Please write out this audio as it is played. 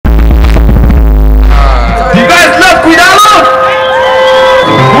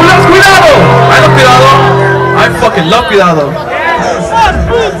fucking love Cuidado.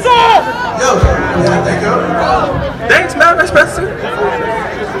 Thanks, man. Respect you.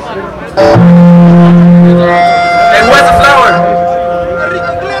 Hey, where's the flower?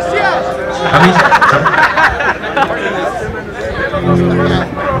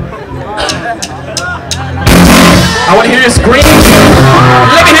 I want to hear you scream.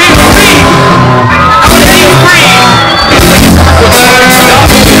 Let me hear you scream. I want to hear you scream.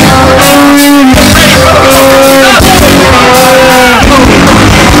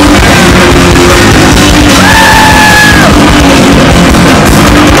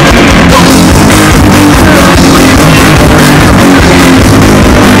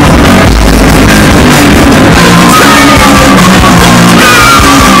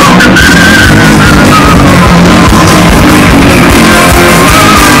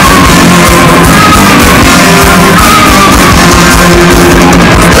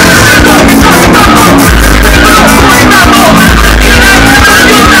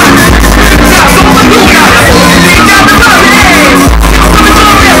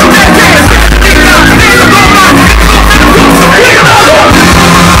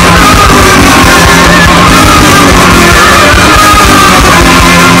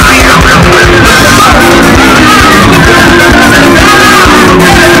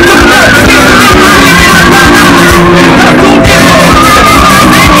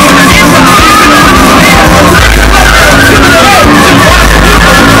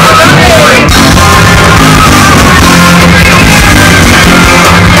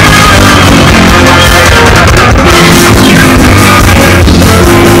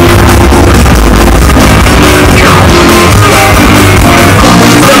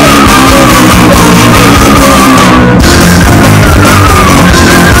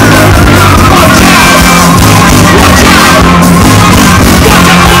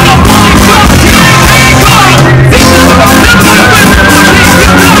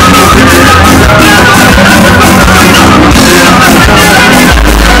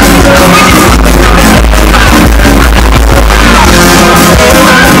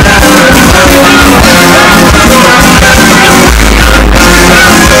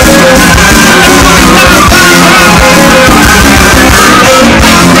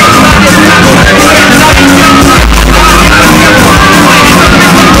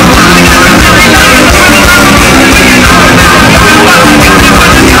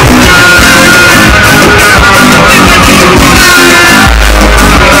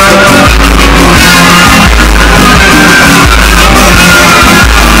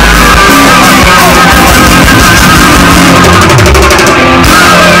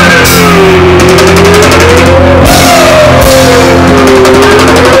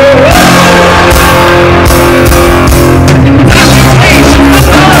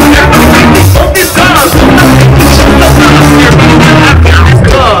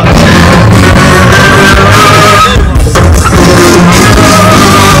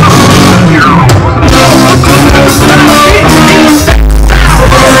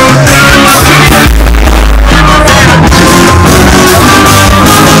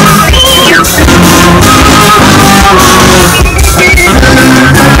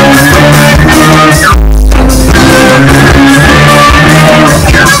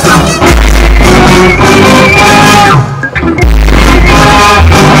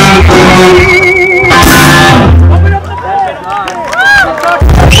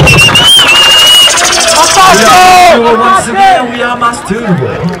 Once again, we are asTurbo.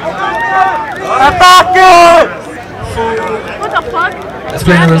 What the fuck? Let's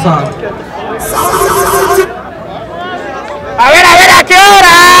play another song. A ver, ¿a qué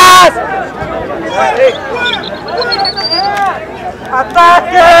horas?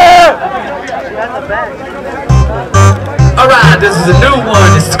 ¡Ataque! Alright, this is a new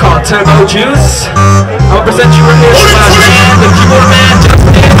one. This is called Turbo Juice. I'll present you right here to my man, the keyboard man,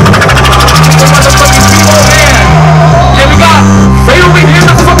 Justin. The motherfucking keyboard man. Yeah, we got right over here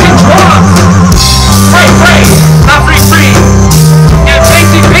the fucking drums. Free, not free. And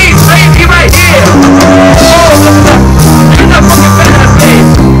basic beats, baby, right here. Oh, here's that fucking badass bass.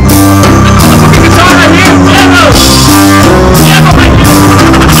 The motherfucking guitar right here, Evo right here.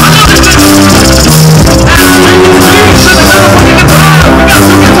 I love this shit.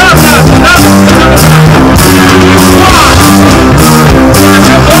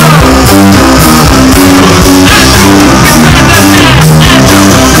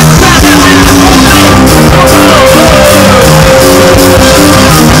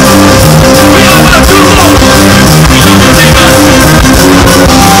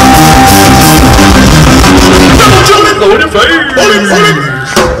 Loaded face!